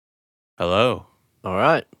Hello. All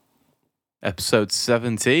right. Episode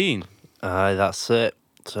 17. Aye, that's it.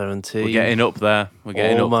 17. We're getting up there.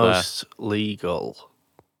 Almost legal.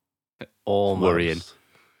 Almost. Worrying.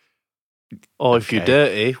 Or if you're Okay.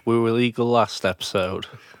 dirty, we were legal last episode.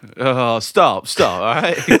 Oh, stop, all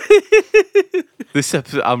right? This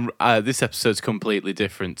episode's completely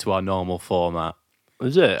different to our normal format.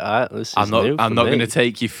 Is it? This is I'm not new for going me. to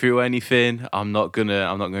take you through anything. I'm not going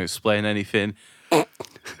to explain anything. I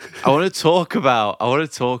want to talk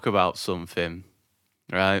about something,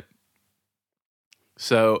 right?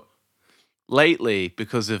 So lately,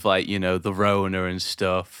 because of the Rona and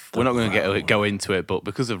stuff, we're not going to go into it, but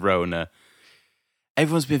because of Rona,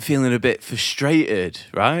 everyone's been feeling a bit frustrated,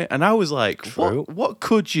 right? And I was like, True. what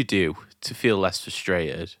could you do to feel less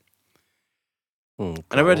frustrated? And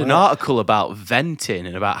I read an article about venting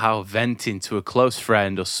and about how venting to a close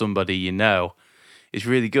friend or somebody you know is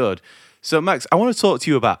really good. So, Max, I want to talk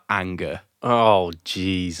to you about anger. Oh,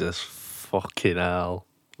 Jesus fucking hell.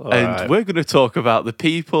 All And right. we're going to talk about the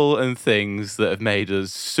people and things that have made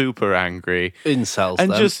us super angry. Incels,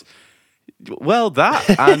 And then.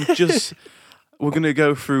 we're going to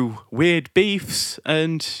go through weird beefs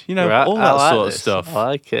and, Right, all I that like sort of this. stuff. I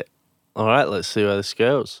like it. All right, let's see where this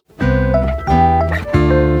goes.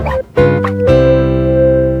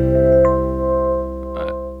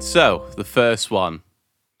 So, the first one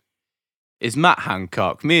is Matt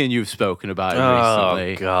Hancock. Me and you have spoken about him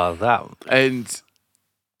recently. Oh, God, that... And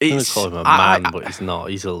I'm going it's... to call him a man, but he's not.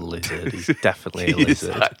 He's a lizard. He's definitely a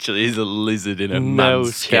lizard. He's a lizard in a No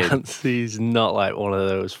man's skin. chance. He's not like one of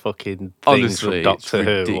those fucking things Honestly, from it's Doctor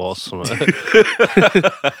Who or ridiculous. something.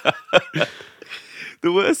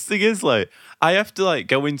 The worst thing is, I have to,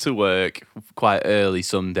 go into work quite early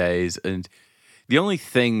some days, and the only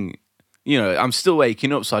thing, I'm still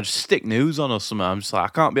waking up, so I just stick news on or something. I'm just like, I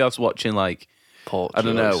can't be else watching, I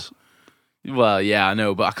don't know. Well, yeah, I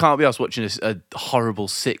know, but I can't be else watching a horrible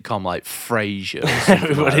sitcom like Frasier.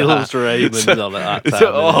 Everybody loves Raymond on at that time.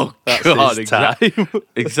 Oh, That's God, his time.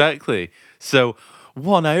 Exactly. So,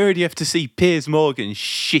 one, I already have to see Piers Morgan's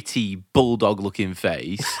shitty bulldog-looking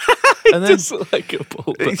face. And then, Just like a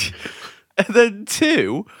bulldog. and then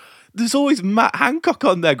two, there's always Matt Hancock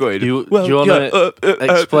on there going, Do you well, want to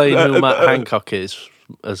yeah, explain who Matt Hancock is,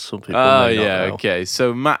 as some people Oh, may not yeah, know? okay.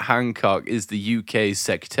 So Matt Hancock is the UK's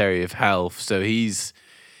Secretary of Health. So he's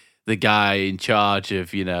the guy in charge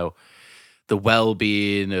of, the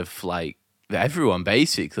well-being of, everyone,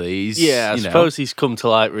 basically. He's, Yeah, I suppose he's come to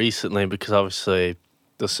light recently because obviously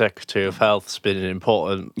the Secretary of Health's been an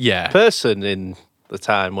important Yeah. person in the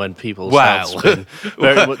time when people's Well. health's been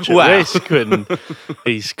very much at Well. risk, and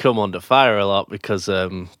he's come under fire a lot because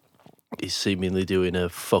he's seemingly doing a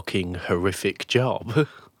fucking horrific job.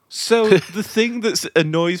 So the thing that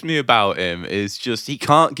annoys me about him is just he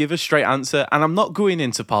can't give a straight answer. And I'm not going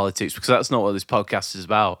into politics because that's not what this podcast is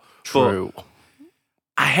about. True. But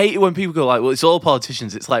I hate it when people go well, it's all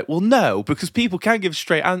politicians. It's like, well, no, because people can't give a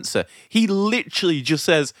straight answer. He literally just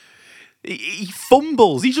says, he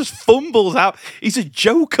fumbles. He just fumbles out. He's a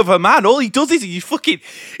joke of a man. All he does is he's fucking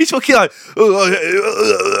like,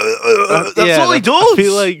 that's all he does. I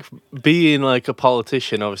feel like being like a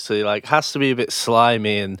politician, obviously, has to be a bit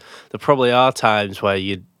slimy, and there probably are times where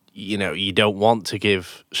you don't want to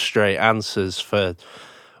give straight answers for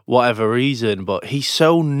whatever reason, but he's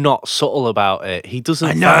so not subtle about it. He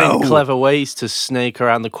doesn't find clever ways to snake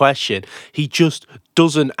around the question. He just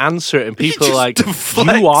doesn't answer it, and people are like,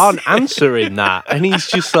 deflects. you aren't answering that. And he's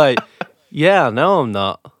just like, yeah, no, I'm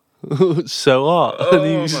not. So what? And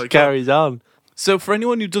he my just God. carries on. So for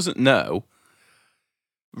anyone who doesn't know,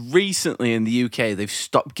 recently in the UK, they've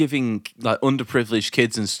stopped giving underprivileged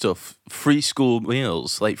kids and stuff free school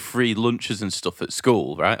meals, free lunches and stuff at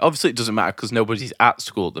school, right? Obviously, it doesn't matter because nobody's at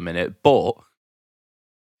school at the minute, but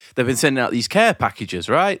they've been sending out these care packages,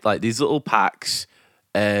 right? Like these little packs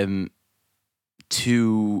to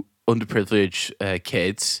underprivileged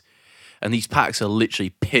kids. And these packs are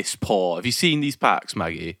literally piss poor. Have you seen these packs,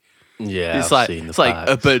 Maggie? Yeah, It's I've seen the it's like a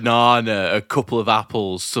packs. banana, a couple of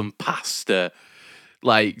apples, some pasta,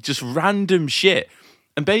 just random shit.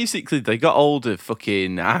 And basically, they got hold of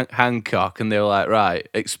fucking Hancock, and they were like, "Right,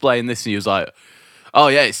 explain this." And he was like, "Oh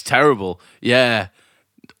yeah, it's terrible. Yeah,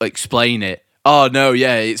 explain it. Oh no,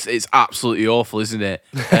 yeah, it's absolutely awful, isn't it?"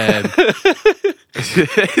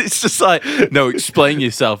 It's just like, no, explain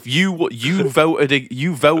yourself. You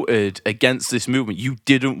voted against this movement. You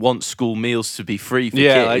didn't want school meals to be free for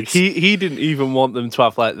kids. Like he didn't even want them to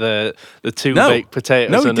have like the two No. baked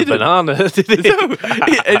potatoes No, he and a didn't. banana, did he? No.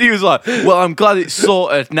 And he was like, well, I'm glad it's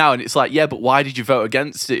sorted now. And it's like, yeah, but why did you vote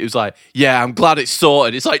against it? It was like, yeah, I'm glad it's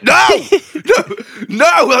sorted. It's like, no,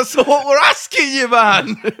 that's not what we're asking you,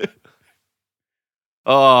 man.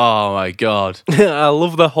 Oh my God. I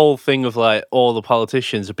love the whole thing of like all the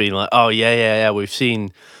politicians have been like, oh yeah, we've seen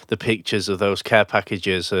the pictures of those care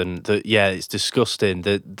packages and it's disgusting,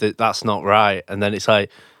 that's not right. And then it's like,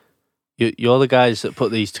 you're the guys that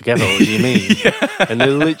put these together, what do you mean? And they're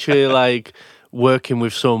literally like working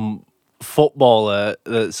with some footballer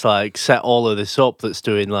that's like set all of this up, that's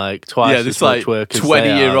doing like twice as much work as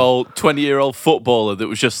 20-year-old footballer that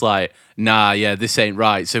was just like, nah, this ain't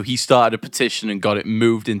right. So he started a petition and got it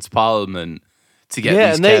moved into Parliament to get these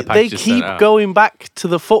care and they packages keep sent out. going back to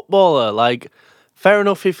the footballer. Like, fair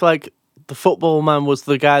enough if like the football man was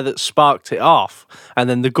the guy that sparked it off, and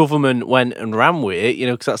then the government went and ran with it,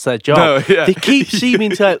 because that's their job. No, yeah. They keep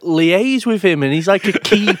seeming to liaise with him, and he's like a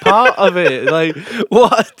key part of it. Like,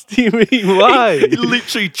 what do you mean? Why? He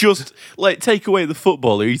literally just, like, take away the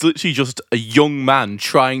footballer. He's literally just a young man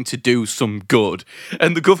trying to do some good.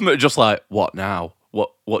 And the government are just like, what now?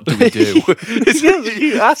 What do we do?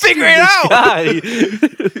 Figure it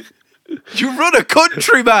out! You run a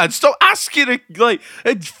country, man. Stop asking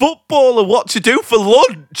a footballer what to do for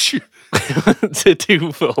lunch. To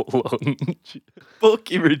do for lunch.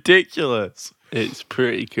 Fucking ridiculous. It's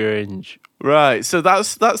pretty cringe. Right, so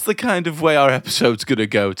that's the kind of way our episode's gonna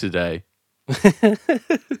go today.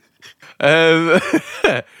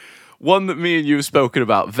 One that me and you have spoken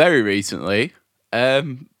about very recently,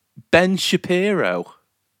 Ben Shapiro.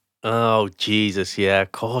 Oh, Jesus, yeah,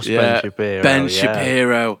 of course, Ben Shapiro. Ben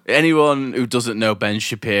Shapiro. Anyone who doesn't know Ben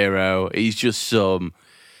Shapiro, he's just some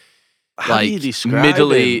How do you describe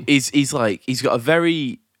middle-y. him? He's got a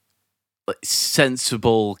very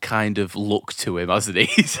sensible kind of look to him, hasn't he?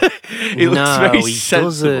 He looks very sensible.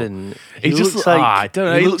 Doesn't. He just looks like, like I don't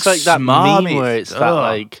know. He, He looks looks like that smarmy. meme where it's that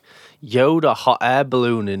like Yoda hot air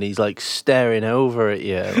balloon, and he's like staring over at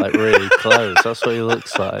you, like really close. That's what he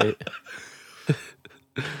looks like.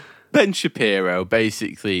 Ben Shapiro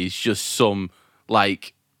basically is just some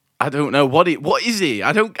I don't know what is he?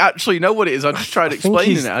 I don't actually know what it is. I'm just trying to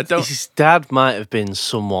explain it. I don't. His dad might have been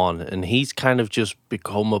someone, and he's kind of just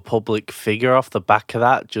become a public figure off the back of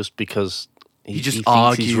that, just because He just thinks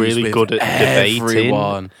argues he's really with good at debating,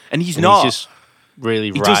 everyone, and he's not. He's just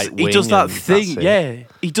really He right wing. does that thing, yeah.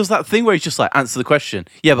 He does that thing where he's just like, answer the question.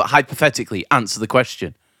 Yeah, but hypothetically, answer the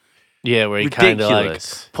question. Yeah, where he kind of like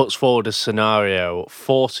Ridiculous. puts forward a scenario,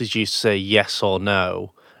 forces you to say yes or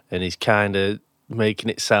no, and he's kind of making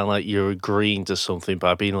it sound like you're agreeing to something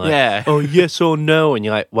by being like, Yeah. oh, yes or no, and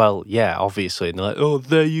you're like, well, yeah, obviously, and they're like, oh,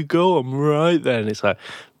 there you go, I'm right then. It's like,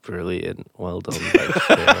 brilliant, well done, Ben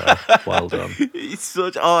Shapiro. Well done. He's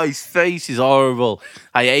such. Oh, his face is horrible.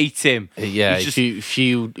 I hate him. Yeah, He's if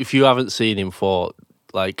you haven't seen him for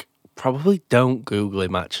like. Probably don't Google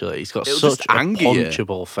him, actually. He's got It'll such just a anger you.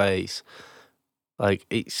 punchable face. Like,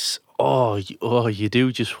 it's... you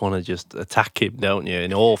do just want to just attack him, don't you?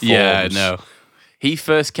 In all forms. Yeah, no. He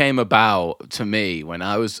first came about to me when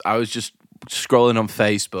I was just scrolling on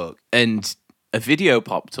Facebook, and a video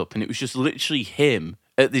popped up, and it was just literally him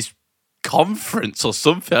at this conference or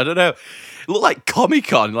something. I don't know. It looked like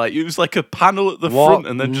Comic-Con. Like, it was like a panel at the front,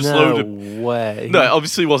 and then just loads of... way. No, it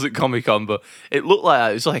obviously wasn't Comic-Con, but it looked like that.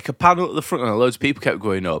 It was like a panel at the front, and loads of people kept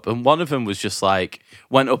going up. And one of them was just like,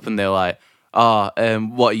 went up and they're like, what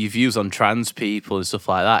are your views on trans people and stuff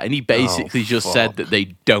like that? And he basically just said that they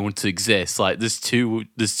don't exist. Like, there's two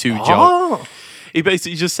jobs. He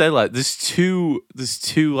basically just said, like, there's two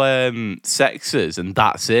sexes, and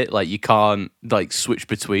that's it. Like, you can't, like, switch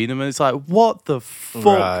between them. And it's like, what the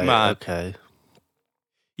fuck, man? Okay.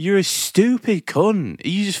 You're a stupid cunt.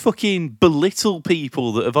 You just fucking belittle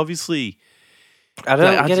people that have obviously... I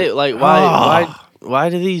don't Like, get it. Like, why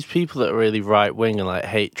do these people that are really right wing and like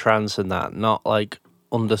hate trans and that not like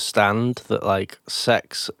understand that like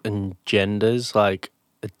sex and gender's like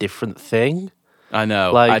a different thing? I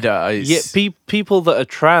know. Like, I don't. people that are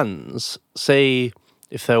trans, say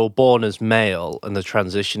if they were born as male and they're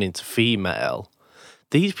transitioning to female,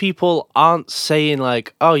 these people aren't saying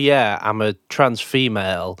like, oh yeah, I'm a trans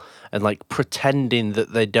female, and like pretending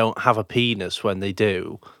that they don't have a penis when they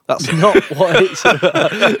do. That's not what it's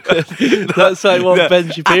about. That's like what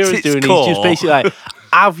Ben Shapiro's doing. Core. He's just basically like,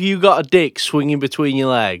 have you got a dick swinging between your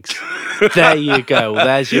legs? There you go.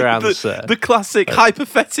 There's your answer. The classic,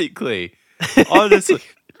 hypothetically. Honestly.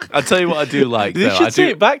 I'll tell you what I do like, They though. should say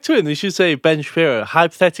it back to him. They should say, Ben Shapiro,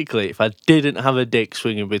 hypothetically, if I didn't have a dick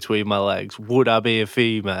swinging between my legs, would I be a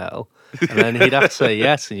female? And then he'd have to say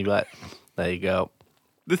yes, and you'd be like, there you go.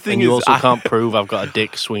 The thing And is, you also can't prove I've got a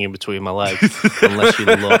dick swinging between my legs unless you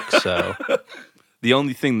look, so. the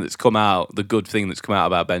only thing that's come out, the good thing that's come out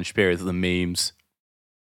about Ben Shapiro is the memes.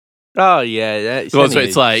 Oh, yeah. It's The ones where any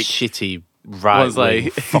it's like- shitty right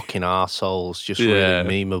like- fucking arseholes, just Yeah.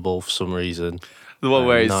 really memeable for some reason. The one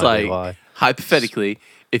where it's No idea like, why. hypothetically,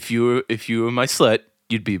 if you were my slut,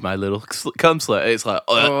 you'd be my little cum slut. It's like,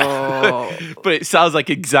 Oh. but it sounds like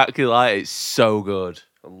exactly like it. It's so good.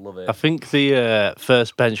 I love it. I think the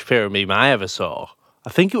first Ben Shapiro meme I ever saw,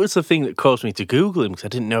 I think it was the thing that caused me to Google him because I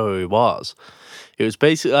didn't know who he was. It was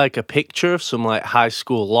basically like a picture of some like high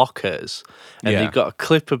school lockers, and Yeah. they got a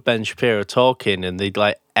clip of Ben Shapiro talking, and they'd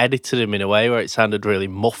like edited him in a way where it sounded really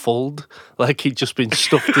muffled, like he'd just been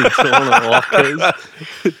stuffed into one of the lockers,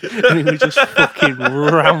 and he was just fucking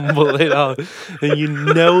rambling on. And you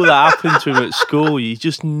know that happened to him at school. You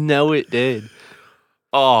just know it did.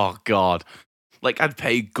 Oh God, like I'd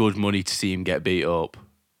pay good money to see him get beat up.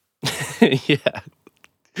 Yeah.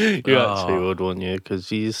 You actually Oh. would, wouldn't you? Because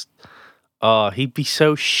he'd be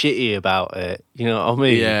so shitty about it. You know what I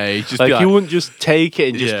mean? Yeah, he'd just Like, be like, he wouldn't just take it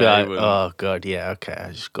and just be Yeah, he like, wouldn't. oh, God, yeah, okay,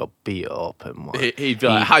 I just got beat up. And what. he'd be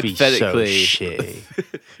like, hypothetically, so shitty.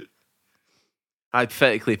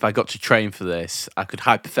 hypothetically, if I got to train for this, I could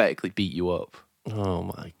hypothetically beat you up. Oh,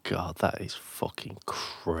 my God, that is fucking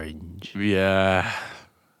cringe. Yeah.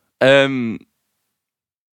 The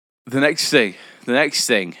next thing,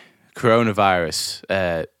 coronavirus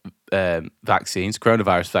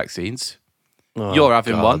vaccines. Oh, You're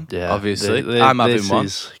having God, one, yeah. obviously. I'm having one.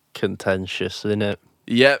 This is contentious, isn't it?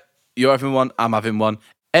 Yep, you're having one. I'm having one.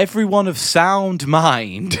 Everyone of sound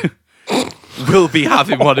mind will be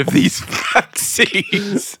having one of these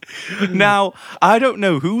vaccines. Now, I don't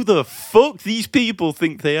know who the fuck these people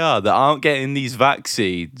think they are that aren't getting these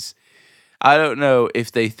vaccines. I don't know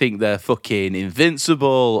if they think they're fucking invincible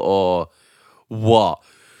or what.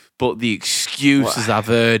 But the excuses I've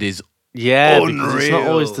heard is Yeah, because it's not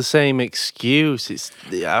always Unreal. the same excuse.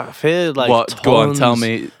 I feel like what? Go on, tell tons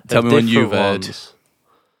me of when you've different heard. ones.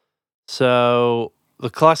 So the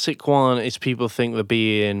classic one is people think they're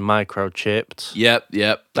being microchipped.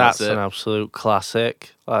 Yep, That's it. an absolute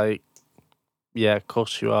classic. Like, yeah, of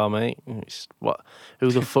course you are, mate.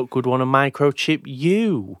 Who the fuck would want to microchip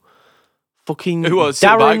you? Fucking Who wants to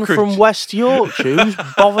Darren microchip- from West Yorkshire. Who's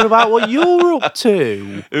bothered about what you're up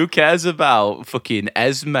to? Who cares about fucking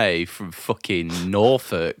Esme from fucking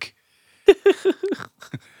Norfolk?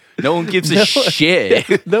 No one gives a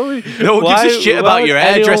shit. No one gives a shit about would your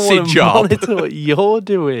anyone hairdressing wanna job? Monitor what you're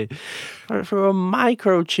doing for a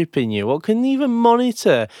microchip in you. What can they even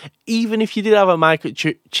monitor? Even if you did have a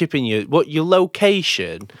microchip in you, what your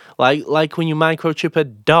location? Like when you microchip a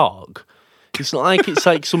dog. It's not like it's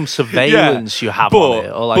like some surveillance you have on it,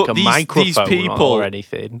 or like a these microphone people, or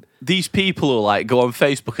anything. These people will like go on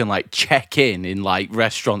Facebook and like check in like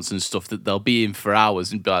restaurants and stuff that they'll be in for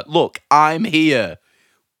hours and be like, "Look, I'm here."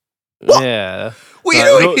 What? Yeah. What are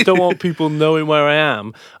you Like, doing? don't want people knowing where I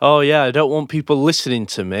am. Oh, yeah, I don't want people listening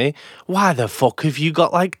to me. Why the fuck have you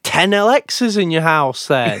got like 10 Alexas in your house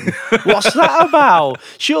then? What's that about?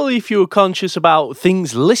 Surely if you were conscious about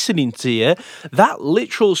things listening to you, that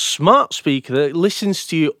literal smart speaker that listens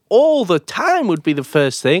to you all the time would be the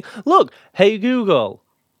first thing. Look, hey Google,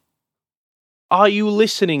 are you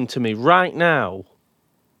listening to me right now?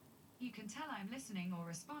 You can tell I'm listening or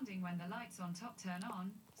responding when the lights on top turn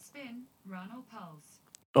on, spin, run or pulse.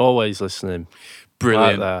 Always listening.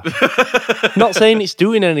 Brilliant. Like that. Not saying it's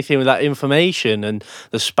doing anything with that information and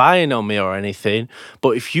the spying on me or anything,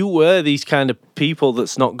 but if you were these kind of people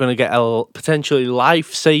that's not going to get a potentially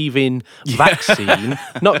life-saving vaccine,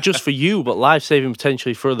 not just for you, but life-saving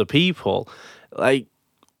potentially for other people, like,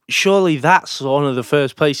 surely that's one of the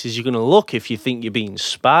first places you're going to look if you think you're being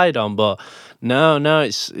spied on. But no,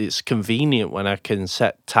 it's convenient when I can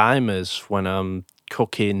set timers when I'm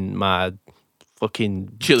cooking my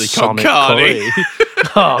fucking Chili con Sonic carne. curry.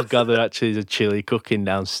 Oh god, there actually is a chili cooking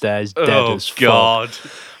downstairs, dead Oh as fuck. God,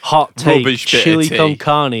 Hot take, Rubbish bit of chili tea. con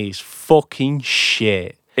carne is fucking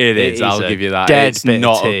shit. it is. It I'll a give you that. dead It's bit of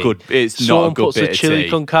not a tea. good. It's Someone not a good puts bit a of chili tea.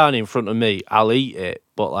 con carne in front of me, I'll eat it,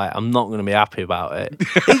 but like I'm not going to be happy about it.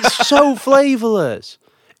 It's so flavourless.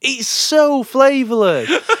 It's so flavourless.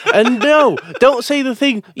 And no, don't say the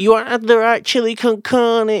thing, you had the right chili con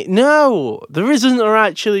carne. No, there isn't a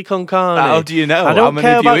right chili con carne. How do you know? I How don't many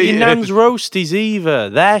care have you about your eaten? nan's roasties either.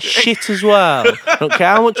 They're shit as well. I don't care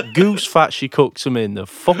how much goose fat she cooks them in. They're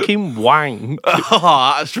fucking wank.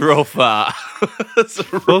 Oh, that's rough, that.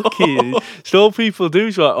 That's rough. Fucking, it's all people do.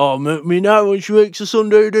 It's like, oh, me nan, when she makes a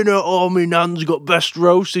Sunday dinner, oh, me nan's got best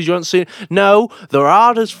roasties. You haven't seen it? No, they're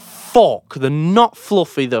hard as fuck. They're not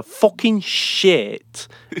fluffy. They're fucking shit.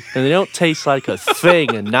 And they don't taste like a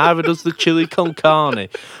thing. And neither does the chili con carne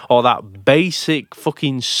or that basic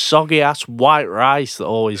fucking soggy ass white rice that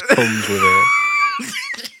always comes with it.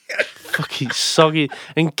 Fucking soggy.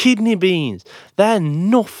 And kidney beans, they're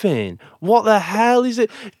nothing. What the hell is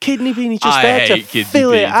it? Kidney bean is just I there to hate kidney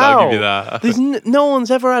fill it beans, I'll give you out. that. There's no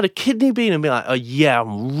one's ever had a kidney bean and be like, oh yeah,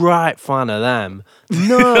 I'm right fan of them.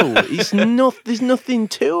 No, it's not. There's nothing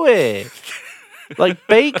to it. Like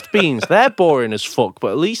baked beans, they're boring as fuck,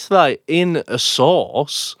 but at least like in a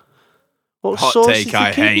sauce. What Hot sauce take, is the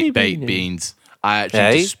I kidney hate bean baked in? beans. I actually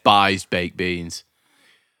Hey? despise baked beans.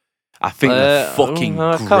 I think they're fucking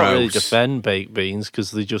I gross. can't really defend baked beans because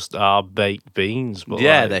they just are baked beans. But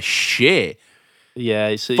Yeah, like, they're shit. yeah,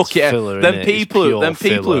 it's Fuck it. filler. Them innit? people, It's pure them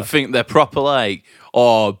people filler. who think they're proper like,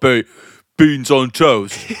 oh, beans on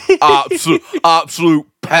toast, absolute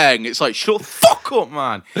peng. It's like, shut the fuck up,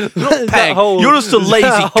 man. You're not That peng. whole- You're just a lazy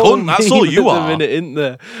that whole cunt. That's all meme you at are. the minute, isn't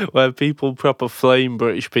there? Where people proper flame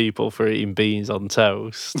British people for eating beans on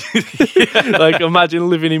toast. Like, imagine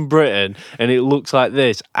living in Britain and it looks like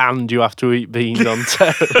this, and you have to eat beans on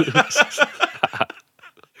toast.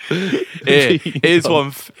 Here, Beans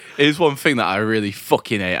on- here's one thing that I really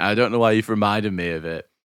fucking hate. I don't know why you've reminded me of it,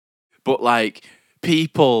 but like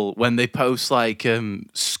people when they post like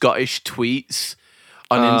Scottish tweets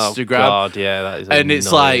on Instagram. God, yeah, that is And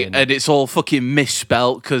it's like, annoying. and it's all fucking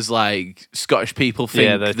misspelt because like Scottish people think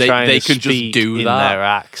yeah, they're they trying to can just speak do in that. their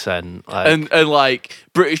accent. Like, And like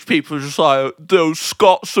British people are just like, those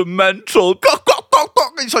Scots are mental.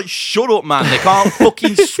 It's like, shut up, man. They can't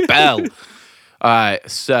fucking spell. All right,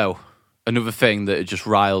 so another thing that just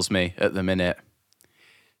riles me at the minute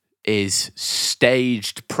is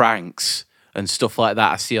staged pranks and stuff like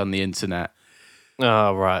that I see on the internet.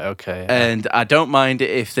 oh, right, okay. And I don't mind it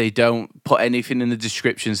if they don't put anything in the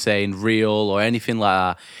description saying real or anything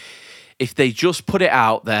like that. If they just put it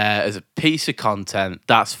out there as a piece of content,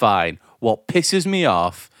 that's fine. What pisses me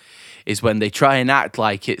off is when they try and act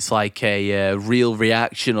like it's like a real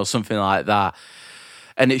reaction or something like that.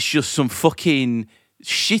 And it's just some fucking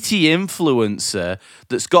shitty influencer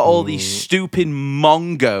that's got all these stupid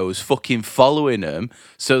mongos fucking following them.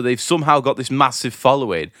 So they've somehow got this massive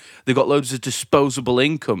following. They've got loads of disposable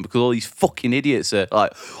income because all these fucking idiots are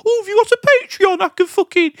like, oh, have you got a Patreon I can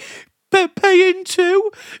fucking pay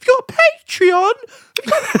into? Have you got a Patreon?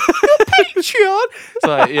 Have you got a Patreon? It's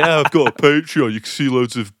like, yeah, I've got a Patreon. You can see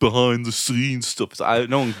loads of behind the scenes stuff. It's like,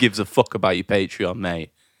 no one gives a fuck about your Patreon,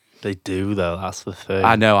 mate. They do, though. That's the thing.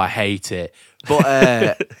 I know, I hate it.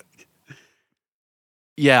 But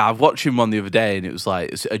yeah, I watched him one the other day and it was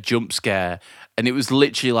like it's a jump scare. And it was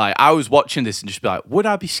literally like, I was watching this and just be like, would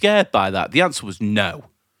I be scared by that? The answer was no.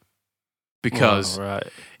 Because Oh, right.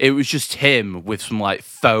 it was just him with some like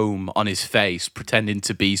foam on his face pretending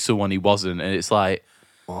to be someone he wasn't. And it's like,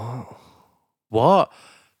 Wow. what?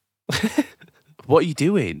 What are you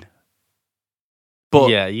doing? But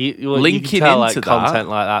yeah, you linking can tell, into like, that- content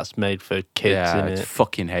like that's made for kids, yeah, I innit?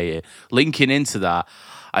 fucking hate it. Linking into that,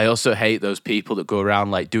 I also hate those people that go around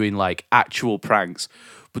like doing like actual pranks,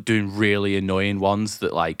 but doing really annoying ones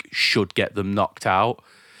that like should get them knocked out.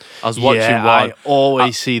 I was watching yeah, one. I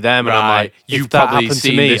always see them, and I'm right, like, you've if that probably happened to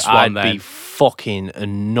seen me, this one I'd then. be fucking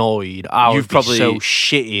annoyed. I You've would probably- be so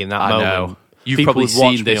shitty in that I moment. know. You've People probably would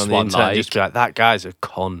watch seen me this on the one, internet and like- just be like, that guy's a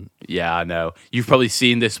cunt. Yeah, I know. You've probably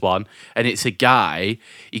seen this one, and it's a guy.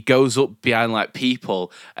 He goes up behind like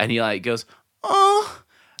people, and he like goes, oh.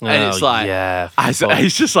 And it's like, yeah,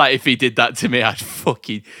 it's just like if he did that to me, I'd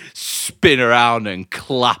fucking spin around and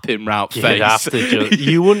clap him round face. you'd have to just,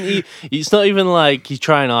 you wouldn't. It's not even like you're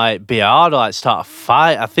trying to like be hard or like start a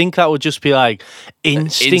fight. I think that would just be like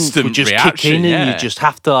instinct instant would just reaction, kick in, and yeah. you just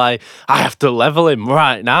have to like, I have to level him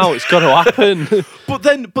right now. It's got to happen.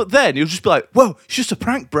 But then he'll just be like, whoa, it's just a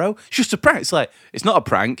prank, bro. It's just a prank. It's like, it's not a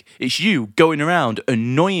prank. It's you going around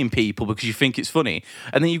annoying people because you think it's funny.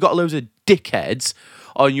 And then you've got loads of dickheads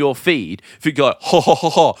on your feed thinking like, ha ha ha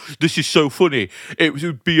ha, this is so funny. It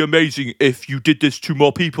would be amazing if you did this to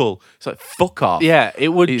more people. It's like, fuck off. Yeah, it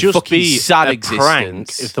would It's just fucking be sad a existence. prank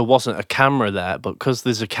if there wasn't a camera there. But because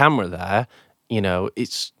there's a camera there, you know,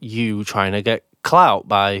 it's you trying to get clout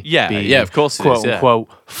by Yeah, being yeah, of course it quote is, yeah. unquote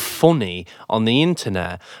funny on the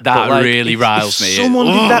internet. That But, really riles if me. someone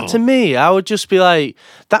did that to me, I would just be like,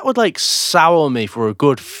 that would like sour me for a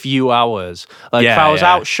good few hours. Like if Yeah, I was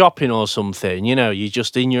yeah. out shopping or something, you know, you're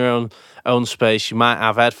just in your own space. You might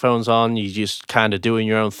have headphones on. You're just kind of doing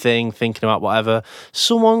your own thing, thinking about whatever.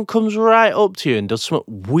 Someone comes right up to you and does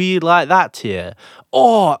something weird like that to you.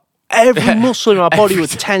 Oh, every muscle in my body would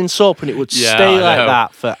tense up and it would Yeah, stay I like know.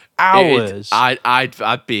 that for hours.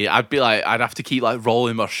 I'd be like, I'd have to keep like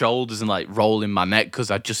rolling my shoulders and like rolling my neck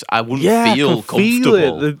because I wouldn't I feel can feel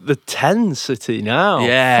comfortable. it, the tensity now.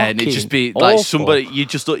 Yeah, and it'd just be like Fucking somebody, awful. you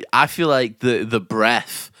just look, I feel like the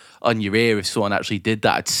breath on your ear, if someone actually did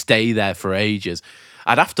that, I'd stay there for ages.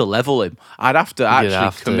 I'd have to level him. I'd have to actually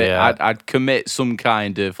have to, commit, yeah. I'd commit some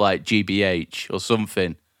kind of like GBH or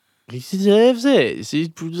something. He deserves it.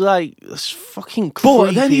 He's like, it's fucking But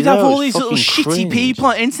creepy. then you'd have though. all It's these little fucking shitty cringe. people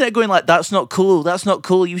on the internet going like, that's not cool,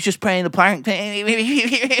 he was just playing the prank.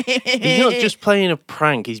 He's not just playing a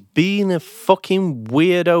prank. He's being a fucking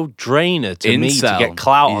weirdo drainer to me to get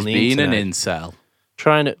clout He's on the being internet. an incel.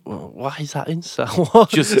 Trying to. Why is that incel?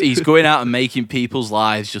 Just he's going out and making people's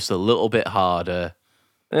lives just a little bit harder.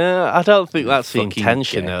 I don't think that's the fucking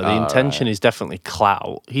intention, gay. though. The intention is definitely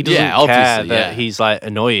clout. He doesn't Yeah, care obviously, that yeah. he's like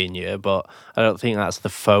annoying you, but I don't think that's the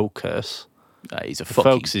focus. He's a The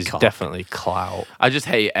fucking focus is cock. definitely clout. I just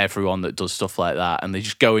hate everyone that does stuff like that, and they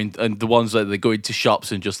just go in, and the ones that they go into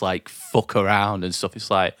shops and just like fuck around and stuff. It's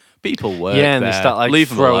like people work Yeah, and there. they start like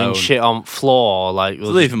Leave 'em throwing alone. shit on floor, like they'll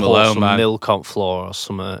Leave just 'em pour alone, some man. milk on floor or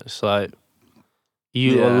something. It's like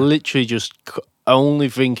you Yeah. are literally just only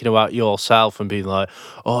thinking about yourself and being like,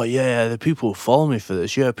 "Oh yeah, the people will follow me for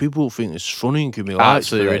this. Yeah, people will think it's funny and give me likes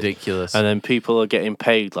for Absolutely this." ridiculous. And then people are getting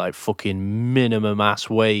paid like fucking minimum ass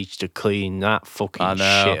wage to clean that I fucking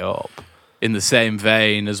know. shit up. In the same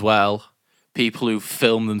vein as well, people who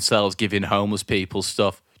film themselves giving homeless people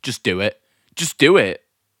stuff, just do it. Just do it.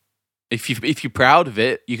 If you're proud of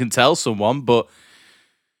it, you can tell someone, but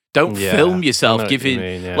don't Yeah, film I know yourself what you giving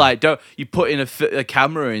mean, yeah. like don't you put in a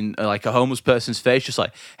camera in like a homeless person's face, just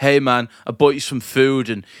like, hey man, I bought you some food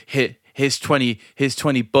and here's 20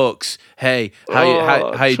 bucks. Hey,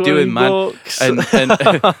 how you 20 doing, man? bucks. And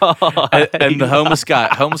the homeless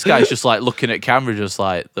guy's just like looking at camera, just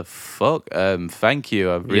like, the fuck. Thank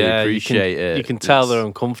you, I really appreciate it. You can tell It's- they're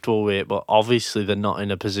uncomfortable with it, but obviously they're not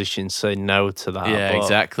in a position to say no to that. yeah, but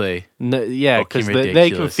exactly. No, yeah, Fucking because they can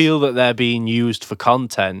ridiculous. feel that they're being used for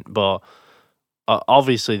content, but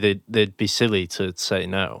obviously they'd be silly to say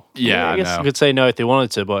no. Yeah, I I guess know. they could say no if they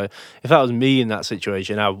wanted to, but if that was me in that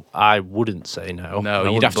situation, I wouldn't say no. I No,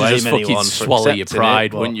 you'd wouldn't have to blame just fucking anyone for swallow your accepting pride,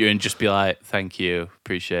 it, but- wouldn't you? And just be like, thank you,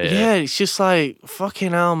 appreciate it. Yeah, it's just like,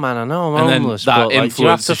 fucking hell, man. I know I'm And then homeless, that but like, you have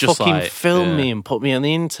influence to is just fucking like, film yeah. me and put me on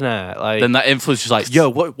the internet. Like, Then that influence is like, yo,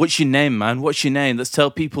 what's your name, man? What's your name? Let's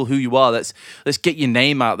tell people who you are. Let's get your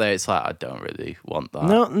name out there. It's like, I don't really want that.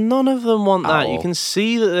 no, none of them want that. You all. can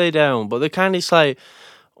see that they don't, but they're kind of just like,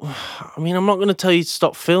 I mean, I'm not going to tell you to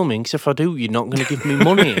stop filming, because if I do, you're not going to give me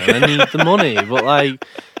money, and I need the money. But like,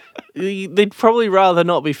 they'd probably rather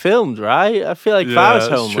not be filmed, right? I feel like if I Yeah, was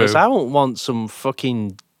that's homeless, true. I wouldn't want some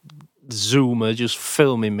fucking Zoomer just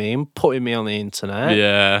filming me and putting me on the internet.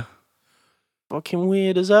 Yeah. Fucking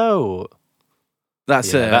weird as hell.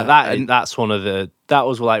 That's Yeah, it. that's one of the that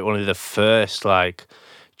was like one of the first like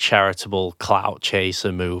charitable clout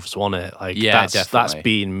chaser moves, wasn't it? Like Yeah, that's definitely.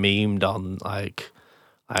 being memed on like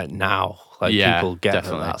now. Like Yeah, people get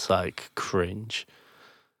definitely. that that's like cringe.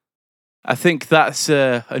 I think that's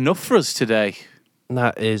enough for us today.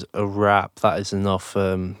 That is a wrap. That is enough.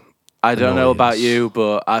 I don't know about Annoyance. you,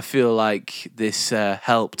 but I feel like this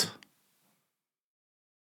helped.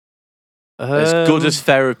 As good as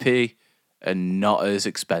therapy and not as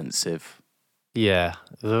expensive. yeah,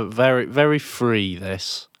 very very free.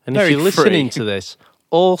 This, and Very if you're listening free. to this,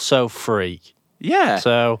 also free. Yeah.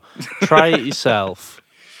 So try it yourself.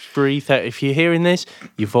 Free. If you're hearing this,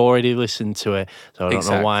 you've already listened to it. So I don't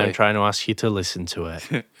know why I'm Exactly. trying to ask you to listen to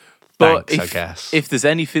it. But Thanks, I guess. if there's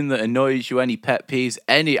anything that annoys you, any pet peeves,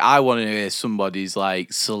 I want to hear somebody's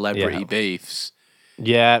like celebrity Yeah. beefs.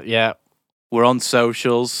 Yeah. We're on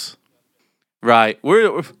socials. Right.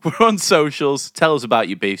 We're on socials. Tell us about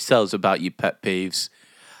your beefs. Tell us about your pet peeves.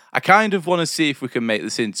 I kind of want to see if we can make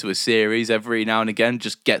this into a series every now and again.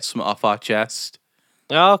 Just get some off our chest.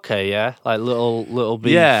 Okay, yeah. Like little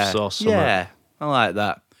beefs Yeah. or something. Yeah. I like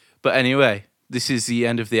that. But anyway, this is the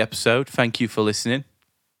end of the episode. Thank you for listening.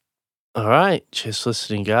 All right. Cheers for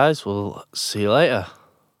listening, guys. We'll see you later.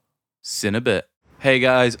 See you in a bit. Hey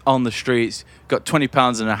guys, on the streets, got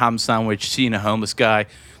 £20 and a ham sandwich, seen a homeless guy,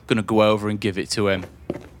 gonna go over and give it to him.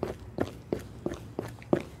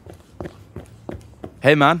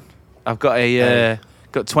 Hey man, I've got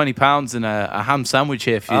got £20 and a ham sandwich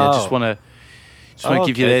here for you. I just want to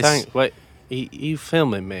give you this. Thanks. Wait, are you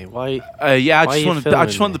filming me? Why? Yeah, why I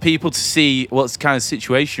just want the people to see what kind of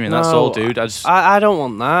situation you're in. That's all, dude. I don't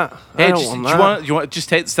want that. Hey, I don't want that. do you want to just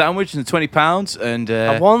take the sandwich and the £20 and?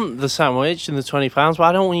 I want the sandwich and the £20, but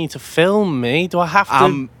I don't want you to film me. Do I have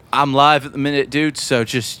to? I'm live at the minute, dude. So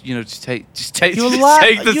just take You're take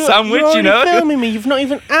the sandwich. You're You know. filming me. You've not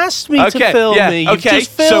even asked me to Okay, film yeah, me. You've okay.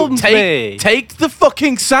 just filmed So me. take the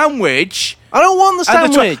fucking sandwich. I don't want the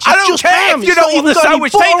and sandwich. I It's don't just care ham. if you It's don't not want the even got any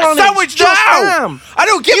sandwich. Take butter the on it. sandwich It's just now. ham. I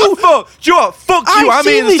don't give a fuck. Do you know what? Fuck you. I've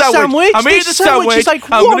I'm eating the seen sandwich. this I'm eating the This sandwich sandwich. is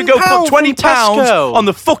like I'm gonna go £1 put £20 from Tesco. on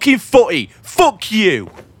the fucking footy. Fuck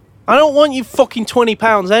you. I don't want you fucking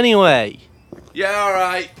 £20 anyway. Yeah, all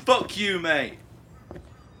right. Fuck you, mate.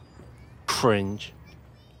 Cringe.